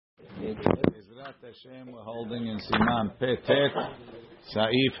Ezrat Hashem, we're holding in Siman Petet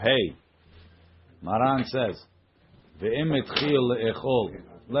Saif Hey. Maran says, Ve'im etchil le'echol.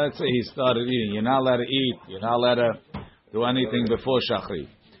 Let's say he started eating. You're not allowed to eat. You're not allowed to do anything before Shachri.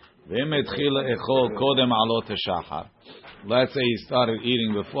 Ve'im etchil le'echol kodem alot hashachar. Let's say he started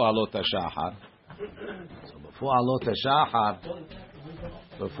eating before alot hashachar. So before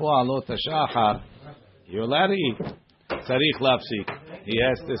alot hashachar, you're allowed to eat. Tzarich lafsik. He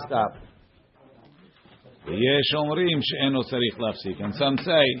has to stop. Yesh omrim she'eno tzarich lafsik. And some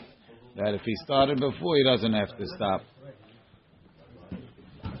say that if he started before, he doesn't have to stop.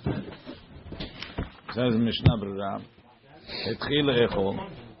 Says Mishnah Berurah, Etchil le'echol,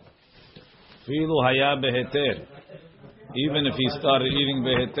 filu haya beheter. Even if he started eating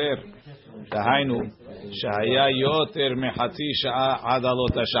beheter, Tahainu, shahaya yoter mehatzi sha'a ad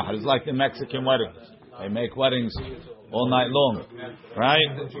alot hashachar. It's like the Mexican weddings. They make weddings all night long,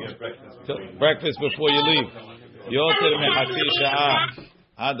 right? Breakfast before you leave. Yoter mehatzi sha'a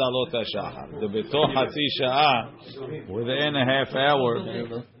ad alot hashachar. The betoch hatzi sha'a, within a half hour,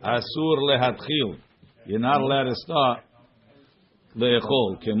 asur lehatchil. You're not allowed to start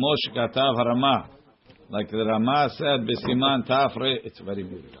le'echol. Kemosh katav harama. Like the Rama said, besiman tafre. It's very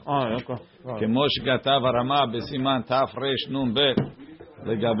beautiful. Kemosh katav harama besiman tafre shnun bet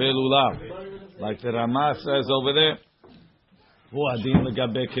legabe lulav. Like the Rama says over there, hu adin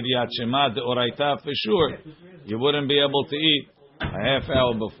legabe kiryat shema deoraita for sure. You wouldn't be able to eat a half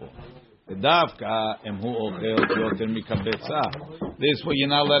hour before. Davka emhu ochel yoter mikabetza. This is what you're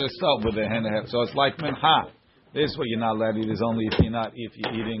not allowed to start with a hand. So it's like mincha. This is what you're not allowed to eat is only if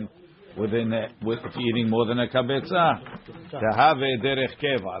you're eating within if you're eating more than a kabetza. Tehave derech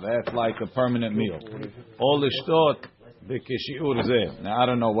keva. That's like a permanent meal. All the shtot b'kishiur zeh. Now I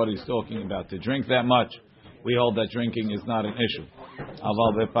don't know what he's talking about. To drink that much, we hold that drinking is not an issue.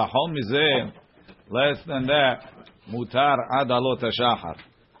 Aval b'pachom mizeh, less than that, mutar ad alot hashachar.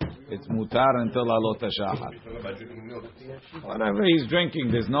 It's mutar until alot hashachar. Whatever he's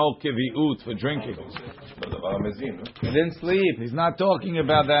drinking, there's no kiviut for drinking. He didn't sleep. He's not talking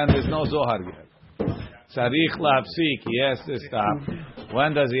about that, and there's no zohar yet. Tzarich la'afsik. He has to stop.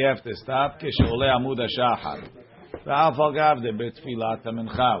 When does he have to stop? Kish'oleh amud hashachar. V'af agav de betfilat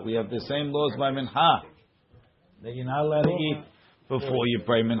mincha. We have the same laws by mincha. That you're not allowed to eat before you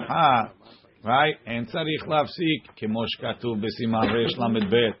pray mincha, right? And tzarich la'afsik. Kemosh katuv b'siman resh lamed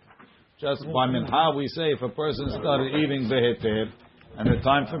bet. Just by mincha, we say if a person started eating beheter and the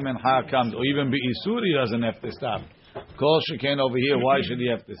time for mincha comes, or even be'isur, he doesn't have to stop. Kol sheken over here, why should he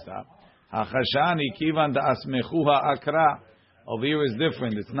have to stop? Hachashani kivan da'asmechuha akra. Over here is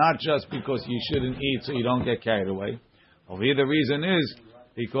different. It's not just because you shouldn't eat so you don't get carried away. Over here the reason is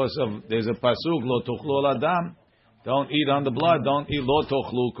because of there's a pasuk lo tuchlu al adam. Don't eat on the blood. Don't eat lo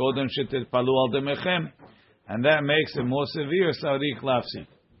tuchlu kodem shetetpalu al demechem, and that makes it more severe. Sarich lafsik.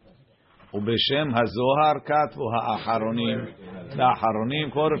 Ubeshem hazohar katvu ha'acharonim. The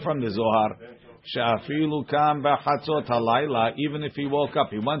acharonim quoted from the Zohar. She'afilu kam b'chatzot halayla. Even if he woke up,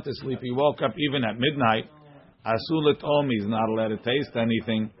 he went to sleep. He woke up even at midnight. Asul etom. He's not allowed to taste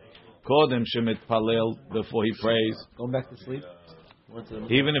anything. Kodem shemitpalel before he prays. Going back to sleep.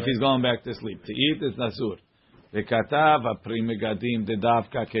 Even if he's going back to sleep, to eat is nasur. V'katav apri megadim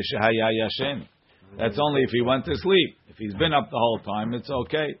dedavka keshehaya yashen. That's only if he went to sleep. If he's been up the whole time, it's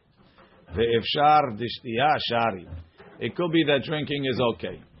okay. Ve'efshar dishtiyah shari. It could be that drinking is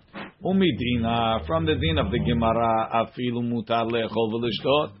okay. Umidina, from the din of the Gemara, afilu mutar le'echol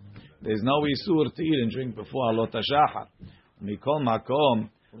v'lishtot. There's no isur to eat and drink before alot hashachar. Mikol makom,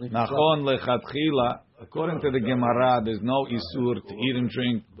 nachon lechatchila. According to the Gemara, there's no isur to eat and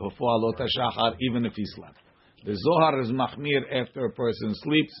drink before alot hashachar, even if he slept. The Zohar is machmir after a person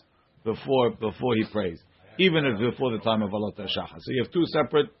sleeps before he prays, even if before the time of alot hashachar. So you have two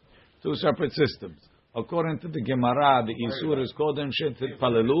separate systems. According to the Gemara, the Isur is kodem shetit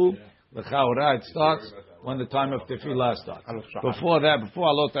palelu. The Chaura, it starts when the time of tefillah starts. Before that, before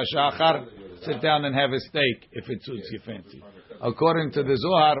alot hashachar, sit down and have a steak if it suits your fancy. According to the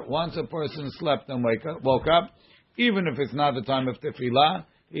Zohar, once a person slept and woke up, even if it's not the time of tefillah,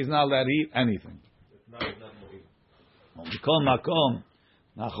 he's not allowed to eat anything. It's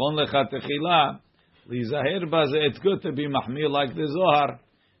good to be mahmir like the Zohar.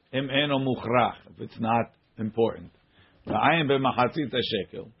 If it's not important. V'ayin b'machatzit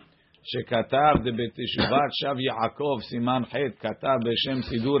hashekel. Shekatav de betishuvat shav Yaakov siman chet katav b'shem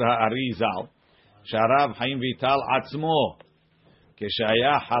sidur ha'arizal. Sharav Chaim Vital atzmo.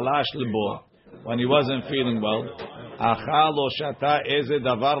 Keshaya halash lebo. When he wasn't feeling well. Achal o shata eze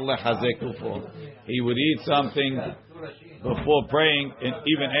davar lechazek ufo. He would eat something before praying, and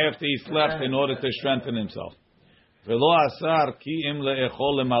even after he slept, in order to strengthen himself. He was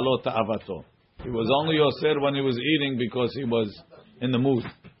only osir when he was eating because he was in the mood.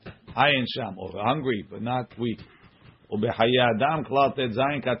 Ayin sham, or hungry, but not weak. If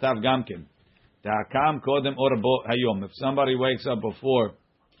somebody wakes up before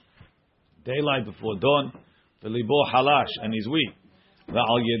daylight, before dawn, and he's weak,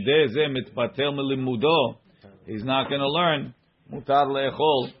 he's not going to learn. Mutar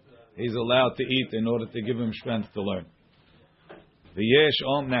le'echol, he's allowed to eat in order to give him strength to learn.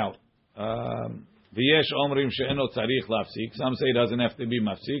 Now, v'yesh omrim she'eno tzarich lafsik. Some say it doesn't have to be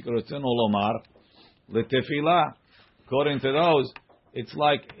mafsik. Rotzenu lomar letefila. According to those, it's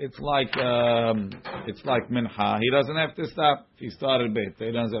like mincha. He doesn't have to stop. If he started beit,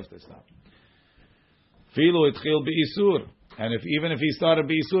 he doesn't have to stop. Filu itchil be'isur. And even if he started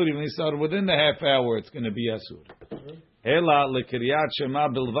be'isur, even if he started within the half hour, it's going to be asur. Ela lekiryat shema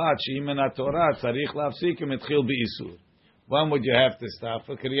bilvat she'imen haTorah tzarich lafsikim itchil be'isur. When would you have to stop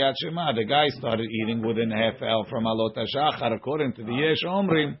for Kiryat Shema? The guy started eating within a half hour from Alot HaShachar. According to the Yesh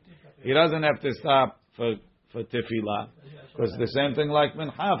Omrim, he doesn't have to stop for Tefillah. Because the same thing like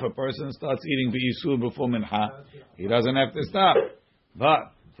Mincha. If a person starts eating B'Yisur before Mincha, he doesn't have to stop.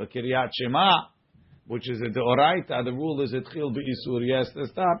 But for Kiryat Shema, which is a Deoraita, the rule is Etchil B'Yisur, he has to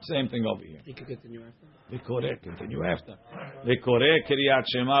stop. Same thing over here. He could continue after. Continue after. V'koreh Kiryat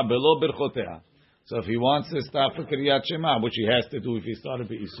Shema below Birchotea. So if he wants to stop for Kiryat Shema, which he has to do if he started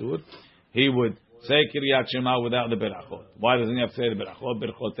B'Isur, he would say Kiryat Shema without the Berachot. Why doesn't he have to say the Berachot?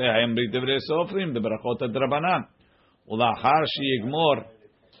 Berchotei hayem b'ri divrei sofrim, the Berachot ad-Drabanan. Ulachar she'yigmor,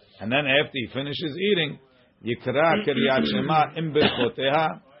 and then after he finishes eating, Yikra Kiryat Shema im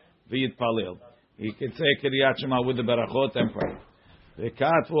berchoteha v'yitpalil. He could say Kiryat Shema with the Berachot and pray.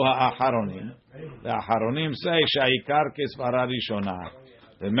 V'katvu ha'acharonim. The Acharonim say Sha'ikar kisvara rishonah.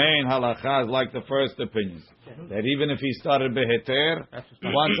 The main halacha is like the first opinion, that even if he started beheter,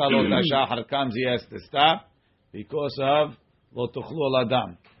 once Alot HaShachar comes, he has to stop because of lo tuchlu al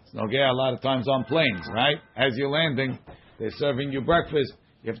adam. It's nogea a lot of times on planes, right? As you're landing, they're serving you breakfast.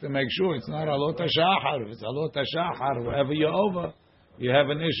 You have to make sure it's not Alot HaShachar. If it's Alot HaShachar, wherever you're over, you have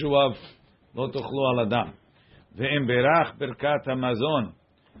an issue of lo tuchlu al adam. Ve'im berach birkat hamazon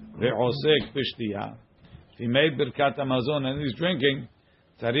ve'osek b'shtiyah. If he made birkat hamazon and he's drinking,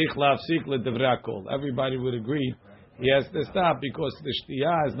 everybody would agree he has to stop because the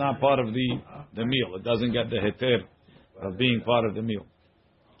shtiyah is not part of the meal. It doesn't get the heter of being part of the meal.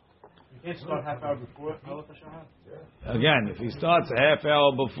 You can't start half hour before. Again, if he starts a half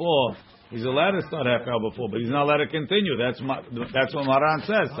hour before, he's allowed to start half hour before, but he's not allowed to continue. That's what Maran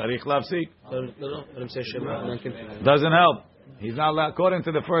says. Tzarich lafsik. Doesn't help. He's not allowed, according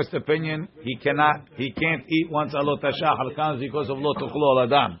to the first opinion, he can't eat once Alot HaShachar comes because of lo tuchlu al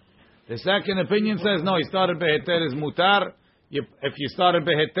adam. The second opinion says, no, he started beheter is mutar. If you started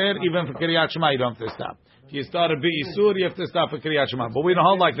beheter, even for Kiryat Shema, you don't have to stop. If you started B'Isur, you have to stop for Kiryat Shema. But we don't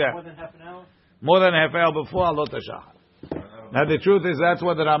hold like that. More than half an hour? More than a half hour before Alot HaShachar. Now the truth is, that's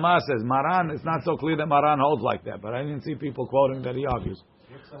what the Ramah says. Maran, it's not so clear that Maran holds like that, but I didn't see people quoting that he argues.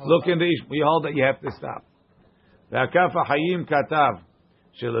 Look in the Ish, we hold that you have to stop. והכף החיים כתב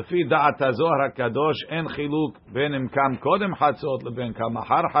שלפי דעת הזוהר הקדוש אין חילוק בין אם קם קודם חצות לבין קם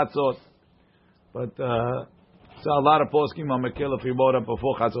אחר חצות. But so a lot of poskim are mekil if he woke up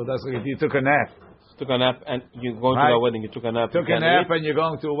before chatzot. That's like if you took a nap. And you're going to a wedding. You took a nap. Took a nap and you're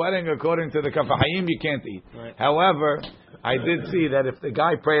going to a wedding. According to the Kaf HaChaim, you can't eat. Right. However, I did see that if the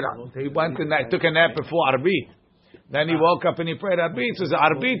guy prayed, he went to took a nap before Arbit. Then he woke up and he prayed Arbit. So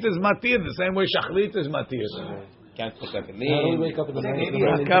Arbit is matir the same way Shachlit is matir. Can't put that in the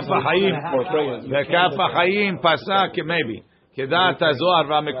Kaf HaChaim pasak maybe kedat hazohar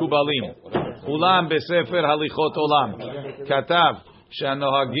v'amekubalim ulam besefer halichot olam katav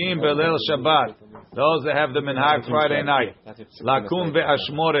shanohagim belel Shabbat, those that have the minhag Friday night lakum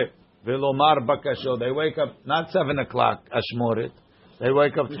ve'ashmoret ve'lomar bakashot, they wake up not 7 o'clock ashmoret, they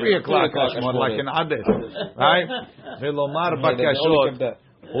wake up 3 o'clock ashmoret like an ades, right? Ve'lomar bakashot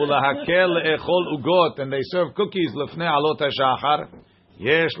Ulahakel echol ugot, and they serve cookies lefnei alot hashachar.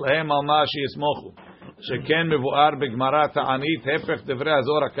 Yesh lehem al ma sheyismochu. Sheken mevuar begmara ta'anit hepech devrei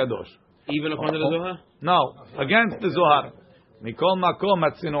hazor hakadosh. Even according to the Zohar? No, against the Zohar. Mikol makom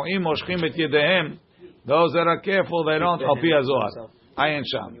atzinuim moshchim et yedehem. Those that are careful, they don't al pi hazohar. Ayin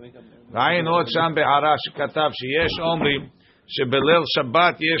sham. V'ayin od sham be'ara shekatav sheyesh omrim shebelel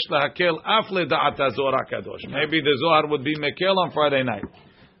Shabbat yesh lahakel af leda'at hazor hakadosh. Maybe the Zohar would be mekel on Friday night.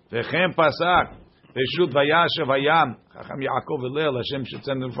 וכן פסק פשוט וישב הים חכם יעקב הלל השם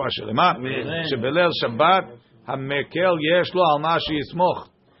שצן לרפואה שלמה שבליל שבת המקל יש לו על מה שיסמוך.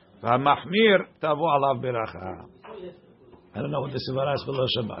 והמחמיר תבוא עליו ברכה. I don't know what the Sivara is for Lo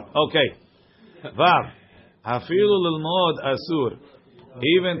Shabbat. Okay. Vav. Afilu lilmod asur.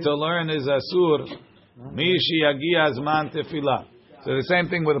 Even to learn is asur. Mishi yagia azman tefillah. So the same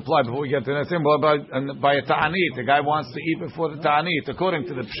thing would apply before we get to the same. By a ta'anit, the guy wants to eat before the ta'anit. According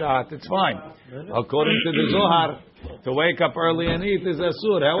to the pshat, it's fine. According to the Zohar, to wake up early and eat is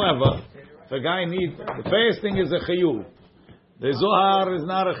asur. However, the guy needs, the fasting is a chiyuv. The Zohar is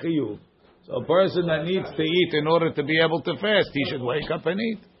not a chiyuv. So a person that needs to eat in order to be able to fast, he should wake up and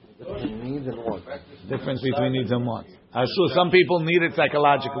eat. Needs and wants. Difference between needs and wants. Asur, some people need it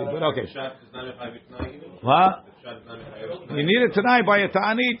psychologically, but okay. What? You need it tonight by a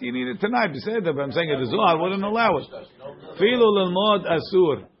ta'anit. You need it tonight. But I'm saying the Zohar wouldn't allow it. Filu lilmod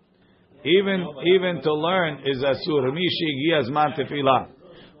asur. Even to learn is asur. Mishi gi azman tefillah.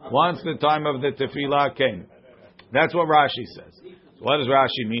 Once the time of the tefillah came. That's what Rashi says. So what does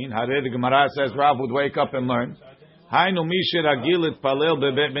Rashi mean? Harei the Gemara says Rav would wake up and learn. Hainu mishi ragil itpalel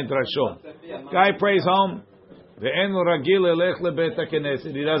bebet midrasho. Guy prays home. Ve'enu ragil elech lebet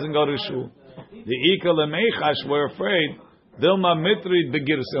haKnesset. He doesn't go to shul. The Ika Lemechash were afraid. Dilma mitrid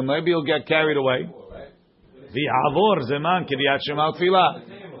begirsim. Maybe he'll get carried away. The Avor Zeman Kiryat Shema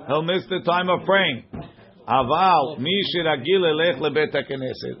Tfilah. He'll miss the time of praying. Aval Mishir Agil Elech LeBet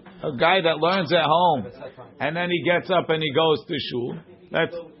HaKnesset. A guy that learns at home and then he gets up and he goes to shul.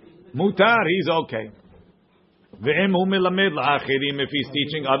 That's mutar. He's okay. Ve'im hu milamid la'achirim. If he's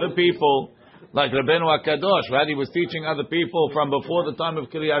teaching other people. Like Rabbeinu HaKadosh, right? He was teaching other people from before the time of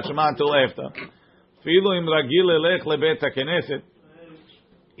Kriyat Shema until after. Filu im ragil elech lebet haKnesset.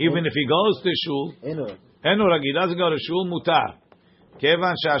 Even if he goes to shul, enu ragil doesn't go to shul, mutar.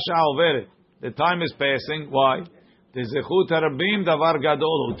 Kevan shasha overet. The time is passing. Why? The zechut harabim davar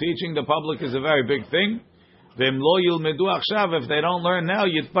gadol. Teaching the public is a very big thing. V'im lo yilmedu achshav. If they don't learn now,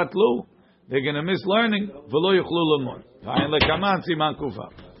 yitpatlu. They're going to miss learning. V'lo yuchlu lemod. V'ayin lekaman siman kufa.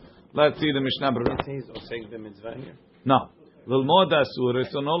 Let's see the Mishnah Berurah. No. Lilmod asur.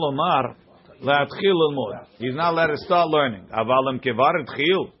 It's an olomar. La'atchil lilmod. He's not let us start learning. Avalim kevar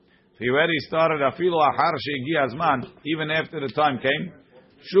etchil. If he already started afilu ahar she'igi azman, even after the time came,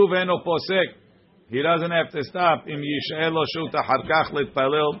 shuv eno posek. He doesn't have to stop. Im yish'el lo shut ahar kach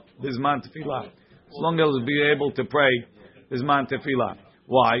litpalel bizman tefillah. As long as he'll be able to pray bizman tefillah.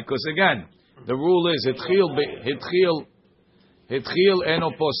 Why? Because again, the rule is Hitchil eno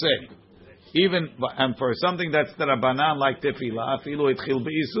posek. Even and for something that's the Rabbanan like tefillah, afilu hitchil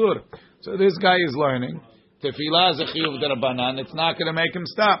be'isur. So this guy is learning. Tefillah is a chiyuv the Rabbanan. It's not going to make him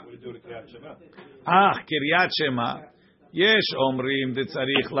stop. Kiryat Shema. Yesh omrim de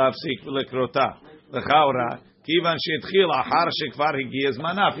tzarich lafsik v'lekrota lechaura kivan sheitchil achar shekvar higi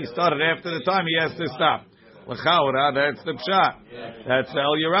zmanav. He started after the time he has to stop. Lechaura, that's the pshat. That's the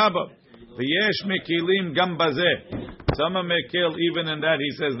El Yerabah. V'yesh mekilim gam bazeh. Some mekil, even in that,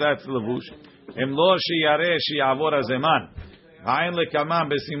 he says that's levush. Em lo sheyareh sheyavor hazeman. Ha'in lekaman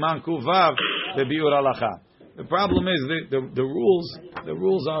besiman kuvav bebiur halacha. The problem is the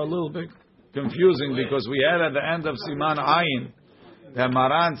rules are a little bit confusing because we had at the end of Siman Ayin that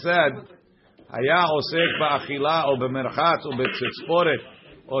Maran said Haya osek ba'achila o b'merchatz o b'tzitzporet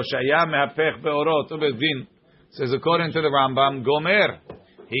o shaya me'apech be'orot o b'din. Says according to the Rambam, Gomer,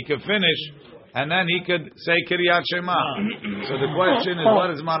 he could finish and then he could say Kiryat Shema. So the question is,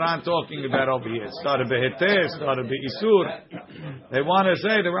 what is Maran talking about over here? It started beheter, started be'isur. They want to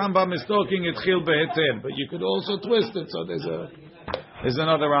say the Rambam is talking Itchil beheter, but you could also twist it. So there's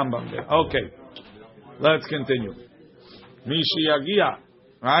another Rambam there. Okay, let's continue. Mishi Yagia,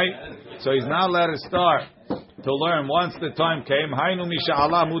 right? So he's not let us start to learn once the time came. Hainu Misha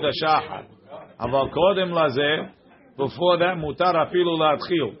Allah Muda Shachar. Aval Kodem Lazeh. Before that, Mutar Afilu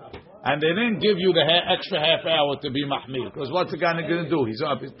La'atchil. And they didn't give you the extra half hour to be mahmir. Because what's the guy going to do? He's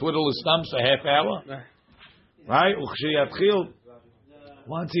up, twiddle his thumbs a half hour? Right?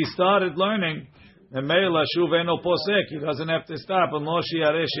 Once he started learning, he doesn't have to stop. Unless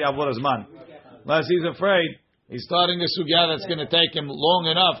he's afraid, he's starting a sugya that's going to take him long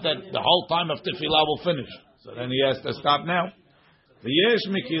enough that the whole time of tefillah will finish. So then he has to stop now.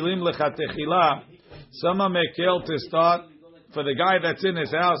 Some are mekel to start for the guy that's in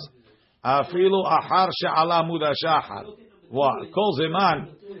his house. Afilu ahar she'ala muda shachar. What? Kol zeman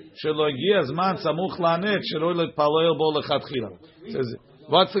shelo yeh zman samuch lanet shelo letpalel bo lechatchila. Says,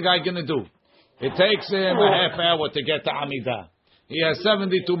 what's the guy going to do? It takes him a half hour to get to Amidah. He has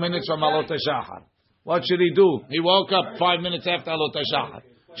 72 minutes from Alot HaShachar. What should he do? He woke up 5 minutes after Alot HaShachar.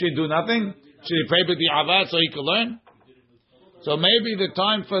 Should he do nothing? Should he pray with the Avad so he can learn? So maybe the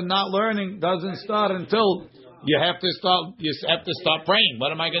time for not learning doesn't start until you have to start praying.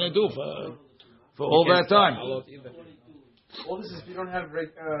 What am I going to do for all that time? All this is if you don't have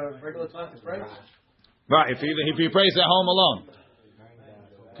regular time to pray. Right. If he prays at home alone,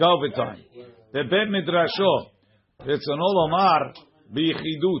 COVID time. The bet midrasho. It's an olomar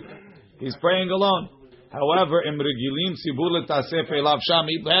bichidut. He's praying alone. However, in regilim sibur letasef elav sham,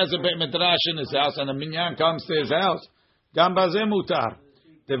 he has a bet midrash in his house, and a minyan comes to his house. Gam bazeh mutar.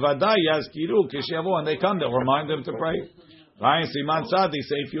 Tevadai yazkiru kishyavo, and they come to remind them to pray. Ryan siman tzadi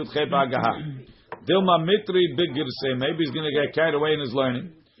seif yud chet ba'agaha. Dilma mitri bigirse. Maybe he's going to get carried away in his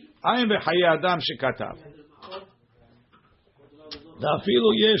learning. Ayin v'chaye adam shekatav.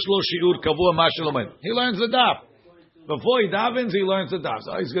 Dafilu yesh lo shiur kavua ma shelomed. He learns the daf. Before he davens, he learns the daf.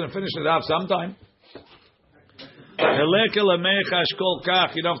 So he's going to finish the daf sometime. You don't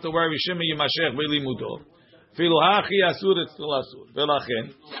have to worry. Shimi yimashech v'limudo. Filu hachi asur, it's still asur.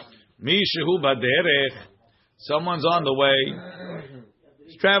 V'lachen mi shehu baderech. Someone's on the way.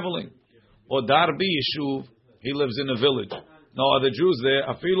 He's traveling. Or darbi yishuv. He lives in a village. No other Jews there.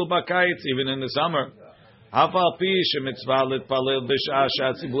 Afilu bakayitz, even in the summer. Hafal pi shemitzvah litpalel b'shah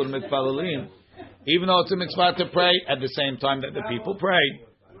shatzibur mitpalelim. Even though it's a mitzvah to pray at the same time that the people pray.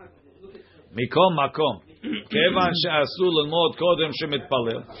 Mikom makom. Kevan she'asul l'mod kodem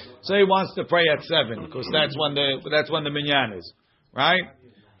shemitpalel. So he wants to pray at 7 because that's when the minyan is, right?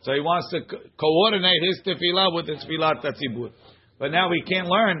 So he wants to coordinate his tefillah with the tefillah tatzibur. But now he can't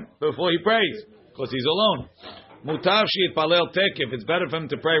learn before he prays because he's alone. Mutav she'itpalel tekef. It's better for him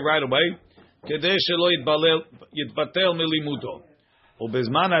to pray right away. Kedei shelo yitbatel milimudo.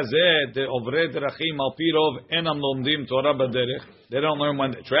 ובזמן הזה, the עוברי דרכים על פי רוב אינם לומדים תורה בדרך. They don't learn when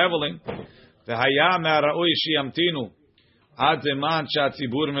they're traveling. והיה מהראוי שימתינו עד זמן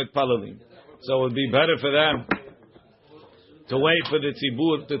שהציבור מתפללים. So it would be better for them to wait for the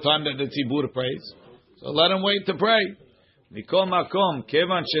tzibur, the time that the tzibur prays. So let them wait to pray. מכל מקום,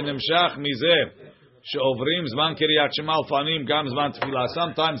 כיוון שנמשך מזה שעוברים זמן קריאת שמע לפעמים גם זמן תפילה.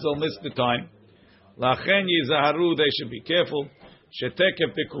 Sometimes they'll miss the time. לכן יזהרו, they should be careful.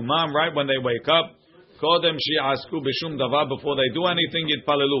 Shetekef tikumam, right when they wake up. Kodem she'asku b'shum davar, before they do anything,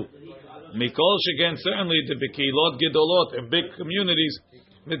 yitpalelu. Mikol shegen, certainly the b'kilot gidolot, in big communities,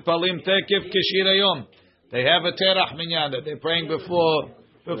 mitpalim tekef kishirayom. They have a terach minyan that they're praying before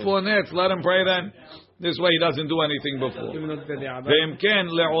netz. Let them pray then. This way he doesn't do anything before. Ve'im ken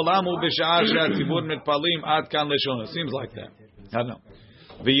le'olamu b'sha'ah she'atzibur mitpalim ad kan leshona. Seems like that. I don't know.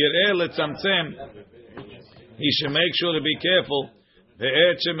 V'yireh letzamtzem. He should make sure to be careful.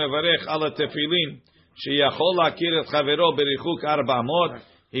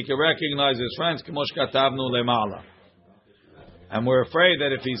 He can recognize his friends. And we're afraid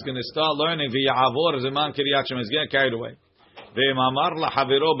that if he's going to start learning, he's going to get carried away.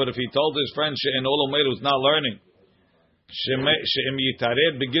 But if he told his friend who's not learning,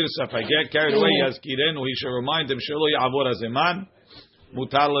 if I get carried away, he should remind him he's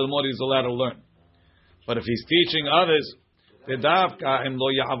allowed to learn. But if he's teaching others, it's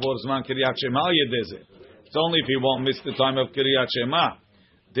only if he won't miss the time of Kiryat Shema.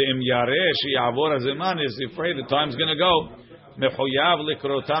 Is afraid the time's going to go.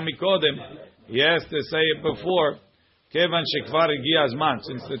 He has to say it before.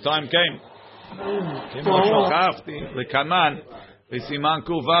 Since the time came.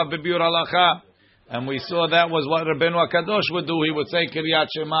 And we saw that was what Rabbeinu HaKadosh would do. He would say Kiryat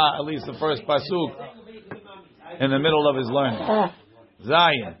Shema, at least the first pasuk, in the middle of his learning.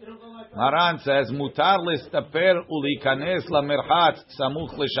 Zayin. Maran says, Mutar listaper ulikanes lamirchat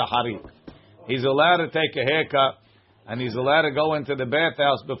samuch l'shacharit. He's allowed to take a haircut, and he's allowed to go into the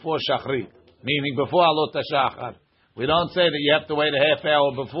bathhouse before shachrit, meaning before alot hashachar. We don't say that you have to wait a half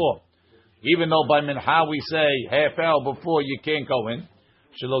hour before. Even though by mincha we say half hour before you can't go in.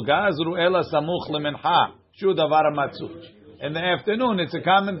 Shelo gazru ela samuch lemincha. Shu davar matzu. In the afternoon, it's a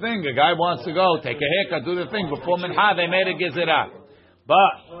common thing. A guy wants to go take a haircut, do the thing before mincha. They made a gezerah.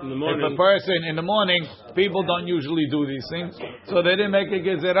 But if a person in the morning, people don't usually do these things, so they didn't make a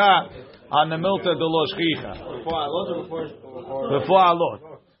gezerah on the milta de lo shchicha. Before alot,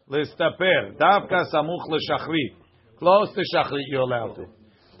 listaper davka samuch leshachrit, close to shachrit you're allowed to.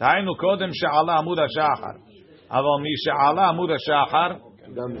 Tainu kodem she'ala amud hashachar, aval mi she'ala amud hashachar,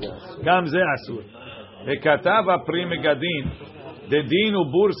 gam ze asur. Vekatav apri megadin,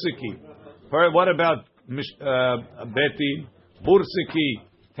 dedinu bursiki. What about beti? Bursiki,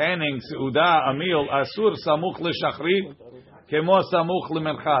 tanning, seuda, amil, asur, samuch l'shachrit, kemo samuch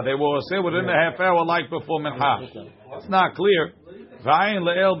l'mincha. They will say within a half hour like before mincha. It's not clear. V'ayin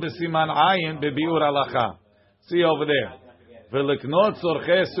le'el b'siman ayin b'biur halacha. See over there. ולקנות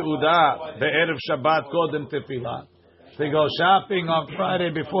צורכי סעודה בערב שבת קודם תפילה. To go shopping on Friday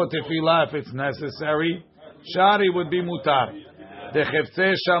before tefillah if it's necessary, shari would be mutar.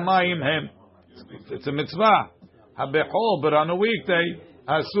 Decheftzei shamayim hem. It's a mitzvah. Habechol, but on a weekday,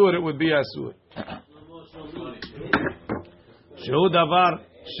 asur, it would be asur. Shehu davar,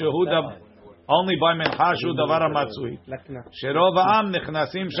 only by mincha shehu davar amatzui. Sherov ha'am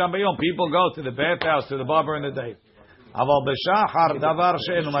nechnasim sham bayom. People go to the bathhouse, to the barber in the day. Aval b'shachar davar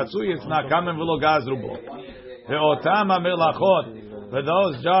she'enu matzui, it's not coming v'lo gazru bo. Ve'otam ha'melachot, for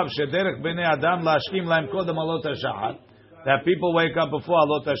those jobs shederech b'nei adam lashkim lahem kodem alot ha'shachar, that people wake up before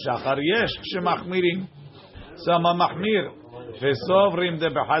alot ha'shachar, yesh shemachmirim, some mahmir, ve'sovrim de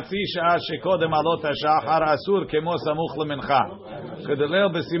b'chatzi sha'ah shekodem alot ha'shachar asur kemo samuch lemincha, kedelel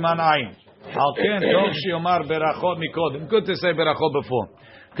b'siman ayin. Al ken tov sheyomar berachot mikodem. Good to say berachot before.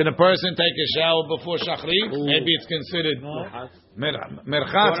 Can a person take a shower before shachrit? Maybe it's considered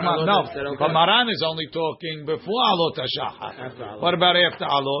merchatz. No, but Maran is only talking before alot hashachar. What about after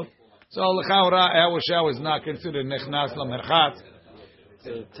alot? So l'chaura, our shower is not considered nechnas la merchatz.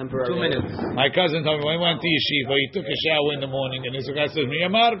 Temporary. 2 minutes. My cousin told me when he went to yeshiva, he took a shower in the morning, and his guy says,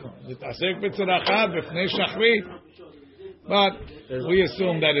 "Miyamar, nitasek b'tzeracha b'fnei shachrit." But we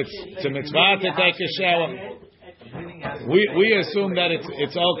assume that it's a mitzvah to take a shower. We assume that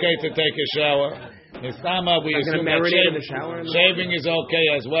it's okay to take a shower. Nistama, we assume that shaving is okay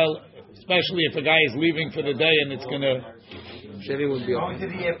as well, especially if a guy is leaving for the day and it's gonna. Shaving would be Going to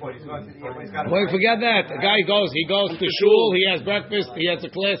the airport. He's going to the airport. Well, forget that. The guy goes to shul, he has breakfast, he has a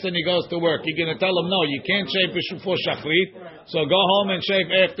class, and he goes to work. You're gonna tell him no, you can't shave before shachrit. So go home and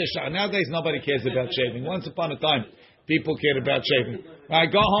shave after shachrit. Nowadays, nobody cares about shaving. Once upon a time, people cared about shaving. All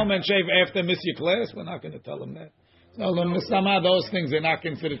right, go home and shave after miss your class. We're not going to tell them that. No, those things are not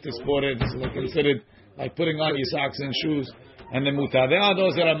considered disported. They're considered like putting on your socks and shoes. And the mutar. There are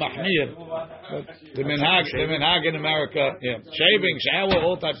those that are mahmir. But the minhag in America, yeah, shaving, shower,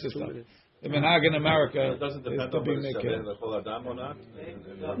 all types of stuff. The minhag in America is to be mikveh.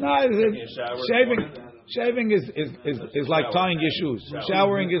 No, shaving is like tying your shoes.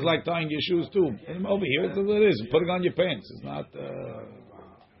 Showering is like tying your shoes too. And over here, it's what it is. Putting on your pants. It's not.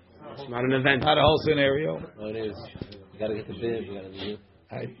 It's not an event. Not a whole scenario. No, it is. You gotta get the bib. You gotta do it.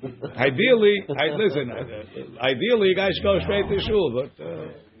 Ideally, you guys should go straight to shul, but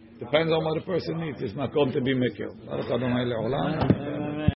depends on what the person needs. It's not going to be mikveh.